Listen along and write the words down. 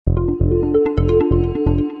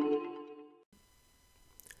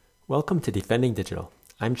Welcome to Defending Digital.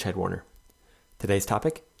 I'm Chad Warner. Today's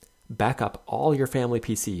topic, back up all your family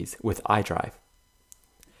PCs with iDrive.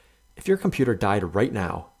 If your computer died right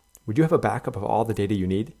now, would you have a backup of all the data you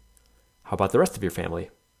need? How about the rest of your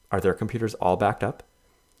family? Are their computers all backed up?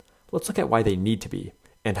 Let's look at why they need to be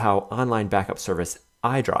and how online backup service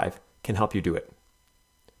iDrive can help you do it.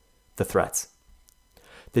 The threats.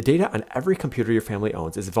 The data on every computer your family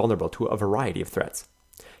owns is vulnerable to a variety of threats.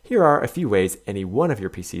 Here are a few ways any one of your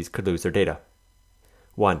PCs could lose their data.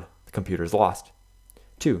 1. The computer is lost.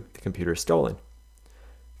 2. The computer is stolen.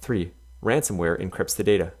 3. Ransomware encrypts the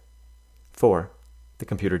data. 4. The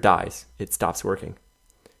computer dies. It stops working.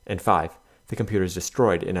 And 5. The computer is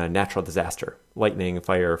destroyed in a natural disaster, lightning,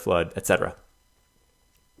 fire, flood, etc.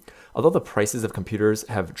 Although the prices of computers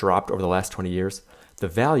have dropped over the last 20 years, the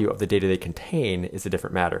value of the data they contain is a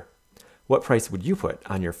different matter. What price would you put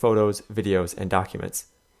on your photos, videos, and documents?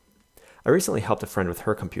 I recently helped a friend with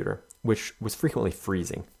her computer, which was frequently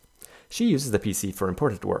freezing. She uses the PC for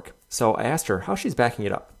important work, so I asked her how she's backing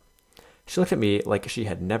it up. She looked at me like she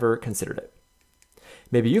had never considered it.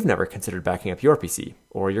 Maybe you've never considered backing up your PC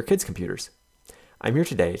or your kids' computers. I'm here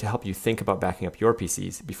today to help you think about backing up your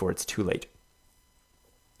PCs before it's too late.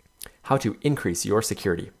 How to increase your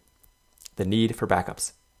security. The need for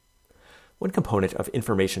backups. One component of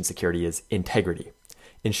information security is integrity,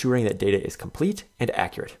 ensuring that data is complete and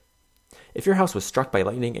accurate. If your house was struck by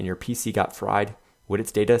lightning and your PC got fried, would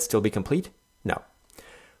its data still be complete? No.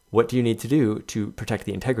 What do you need to do to protect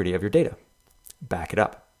the integrity of your data? Back it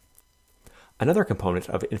up. Another component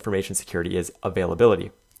of information security is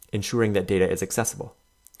availability, ensuring that data is accessible.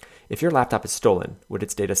 If your laptop is stolen, would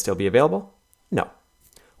its data still be available? No.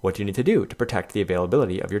 What do you need to do to protect the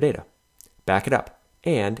availability of your data? Back it up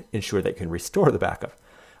and ensure that you can restore the backup.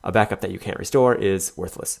 A backup that you can't restore is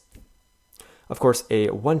worthless. Of course, a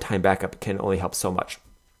one-time backup can only help so much.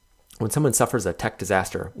 When someone suffers a tech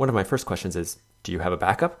disaster, one of my first questions is, do you have a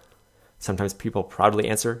backup? Sometimes people proudly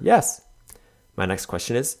answer, yes. My next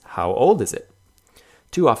question is, how old is it?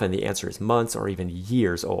 Too often the answer is months or even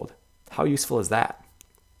years old. How useful is that?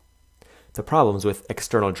 The problems with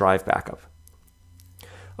external drive backup.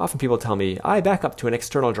 Often people tell me, I back up to an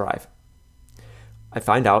external drive. I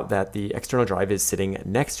find out that the external drive is sitting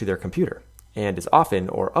next to their computer and is often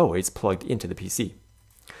or always plugged into the PC.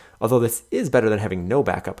 Although this is better than having no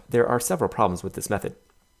backup, there are several problems with this method.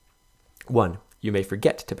 1. You may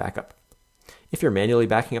forget to back up. If you're manually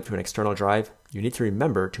backing up to an external drive, you need to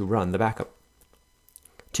remember to run the backup.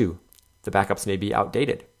 2. The backups may be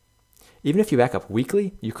outdated. Even if you back up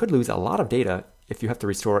weekly, you could lose a lot of data if you have to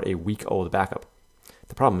restore a week-old backup.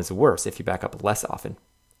 The problem is worse if you back up less often.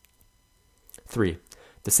 3.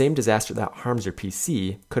 The same disaster that harms your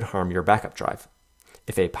PC could harm your backup drive.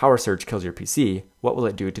 If a power surge kills your PC, what will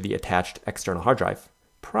it do to the attached external hard drive?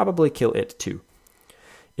 Probably kill it too.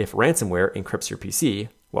 If ransomware encrypts your PC,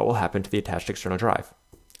 what will happen to the attached external drive?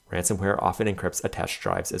 Ransomware often encrypts attached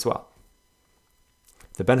drives as well.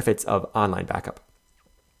 The benefits of online backup.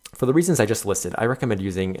 For the reasons I just listed, I recommend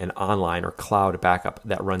using an online or cloud backup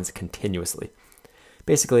that runs continuously.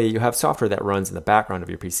 Basically, you have software that runs in the background of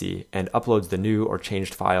your PC and uploads the new or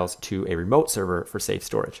changed files to a remote server for safe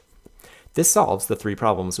storage. This solves the 3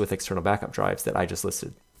 problems with external backup drives that I just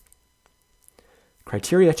listed.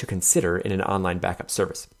 Criteria to consider in an online backup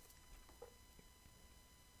service.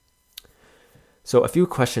 So a few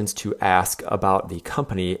questions to ask about the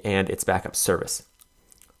company and its backup service.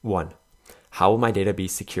 1. How will my data be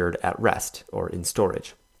secured at rest or in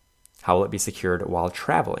storage? How will it be secured while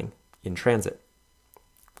traveling in transit?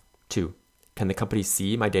 2. Can the company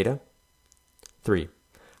see my data? 3.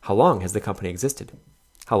 How long has the company existed?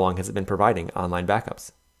 How long has it been providing online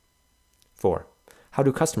backups? 4. How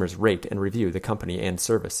do customers rate and review the company and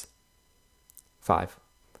service? 5.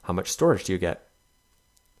 How much storage do you get?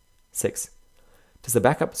 6. Does the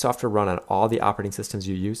backup software run on all the operating systems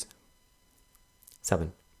you use?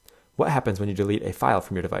 7. What happens when you delete a file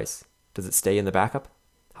from your device? Does it stay in the backup?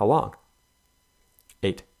 How long?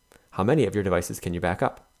 8. How many of your devices can you back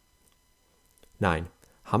up? 9.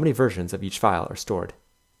 How many versions of each file are stored?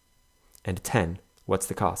 And 10. What's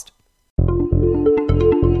the cost?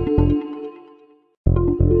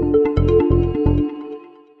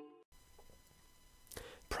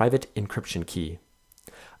 Private encryption key.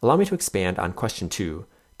 Allow me to expand on question 2.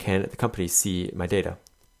 Can the company see my data?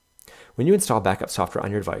 When you install backup software on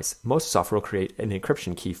your device, most software will create an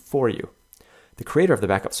encryption key for you. The creator of the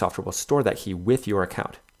backup software will store that key with your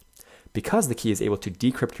account. Because the key is able to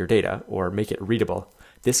decrypt your data or make it readable,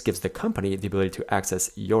 this gives the company the ability to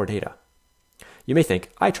access your data. You may think,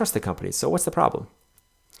 I trust the company, so what's the problem?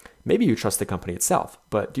 Maybe you trust the company itself,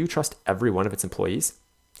 but do you trust every one of its employees?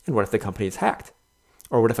 And what if the company is hacked?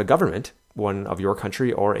 Or what if a government, one of your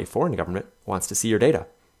country or a foreign government, wants to see your data?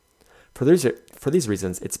 For these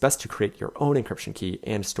reasons, it's best to create your own encryption key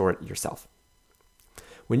and store it yourself.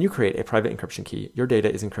 When you create a private encryption key, your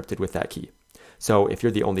data is encrypted with that key. So if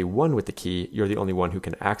you're the only one with the key, you're the only one who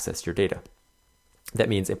can access your data. That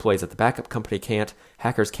means employees at the backup company can't,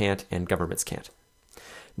 hackers can't, and governments can't.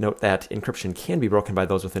 Note that encryption can be broken by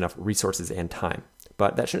those with enough resources and time,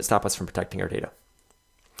 but that shouldn't stop us from protecting our data.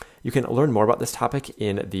 You can learn more about this topic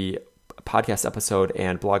in the podcast episode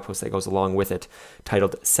and blog post that goes along with it,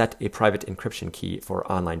 titled Set a Private Encryption Key for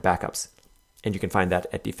Online Backups. And you can find that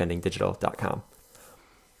at defendingdigital.com.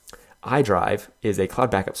 iDrive is a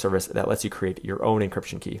cloud backup service that lets you create your own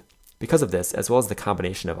encryption key. Because of this, as well as the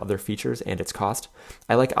combination of other features and its cost,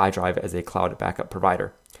 I like iDrive as a cloud backup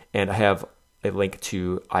provider. And I have a link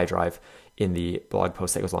to iDrive in the blog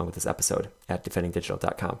post that goes along with this episode at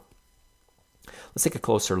defendingdigital.com. Let's take a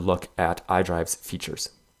closer look at iDrive's features.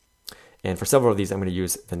 And for several of these, I'm going to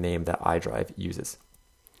use the name that iDrive uses.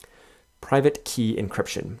 Private key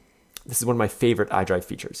encryption. This is one of my favorite iDrive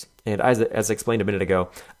features. And as I explained a minute ago,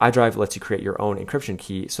 iDrive lets you create your own encryption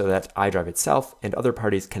key so that iDrive itself and other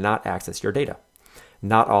parties cannot access your data.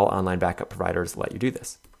 Not all online backup providers let you do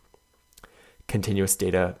this. Continuous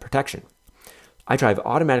data protection. iDrive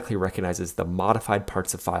automatically recognizes the modified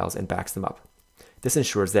parts of files and backs them up. This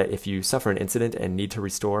ensures that if you suffer an incident and need to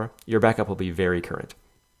restore, your backup will be very current.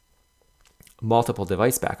 Multiple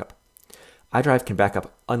device backup. iDrive can back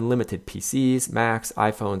up unlimited PCs, Macs,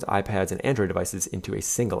 iPhones, iPads, and Android devices into a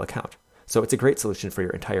single account. So it's a great solution for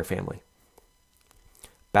your entire family.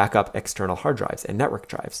 Backup external hard drives and network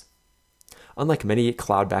drives. Unlike many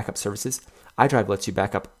cloud backup services, iDrive lets you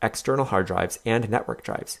back up external hard drives and network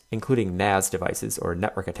drives, including NAS devices or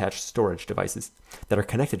network attached storage devices that are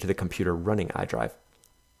connected to the computer running iDrive.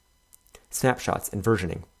 Snapshots and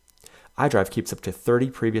versioning. iDrive keeps up to 30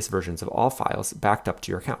 previous versions of all files backed up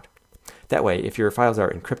to your account. That way, if your files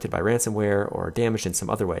are encrypted by ransomware or damaged in some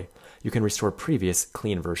other way, you can restore previous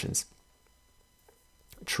clean versions.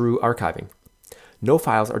 True archiving. No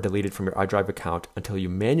files are deleted from your iDrive account until you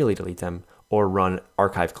manually delete them or run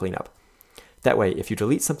archive cleanup. That way, if you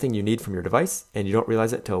delete something you need from your device and you don't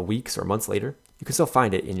realize it till weeks or months later, you can still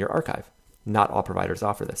find it in your archive. Not all providers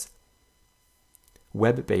offer this.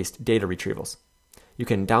 Web-based data retrievals. You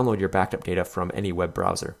can download your backed up data from any web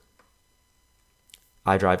browser.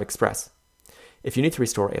 iDrive Express. If you need to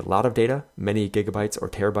restore a lot of data, many gigabytes or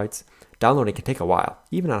terabytes, downloading can take a while,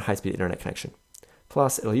 even on a high-speed internet connection.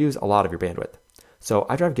 Plus, it'll use a lot of your bandwidth. So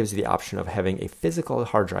iDrive gives you the option of having a physical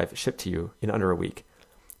hard drive shipped to you in under a week.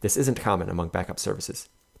 This isn't common among backup services.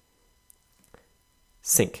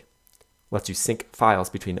 Sync. Lets you sync files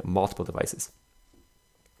between multiple devices.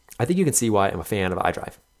 I think you can see why I'm a fan of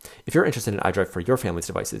iDrive. If you're interested in iDrive for your family's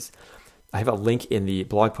devices, I have a link in the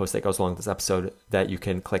blog post that goes along with this episode that you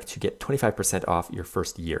can click to get 25% off your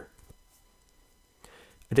first year.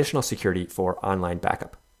 Additional security for online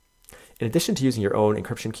backup. In addition to using your own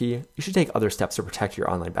encryption key, you should take other steps to protect your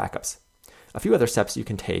online backups. A few other steps you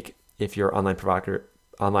can take if your online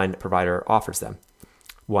provider offers them.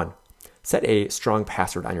 1. Set a strong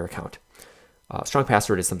password on your account. Strong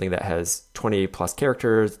password is something that has 20 plus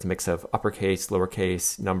characters. It's a mix of uppercase,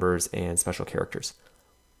 lowercase, numbers, and special characters.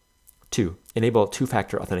 2. Enable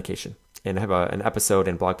two-factor authentication. And I have an episode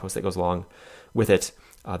and blog post that goes along with it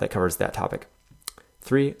that covers that topic.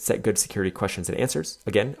 3. Set good security questions and answers.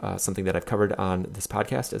 Again, something that I've covered on this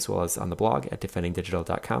podcast as well as on the blog at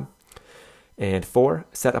defendingdigital.com. And 4.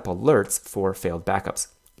 Set up alerts for failed backups.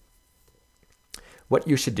 What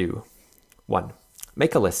you should do. 1.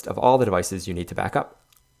 Make a list of all the devices you need to back up.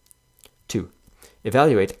 2.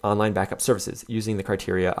 Evaluate online backup services using the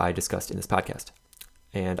criteria I discussed in this podcast.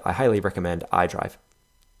 And I highly recommend iDrive.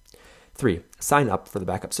 3. Sign up for the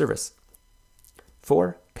backup service.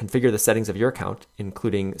 4. Configure the settings of your account,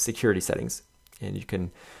 including security settings. And you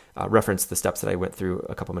can reference the steps that I went through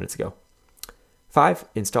a couple minutes ago. 5.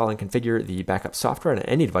 Install and configure the backup software on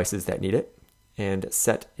any devices that need it, and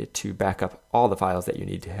set it to back up all the files that you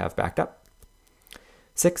need to have backed up.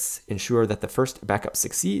 6. Ensure that the first backup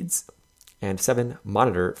succeeds. And 7.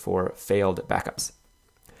 Monitor for failed backups.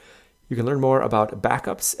 You can learn more about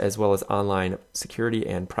backups as well as online security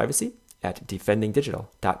and privacy at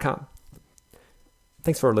defendingdigital.com.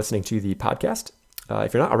 Thanks for listening to the podcast.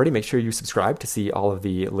 If you're not already, make sure you subscribe to see all of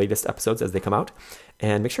the latest episodes as they come out.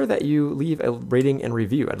 And make sure that you leave a rating and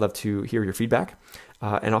review. I'd love to hear your feedback.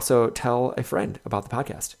 And also tell a friend about the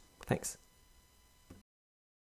podcast. Thanks.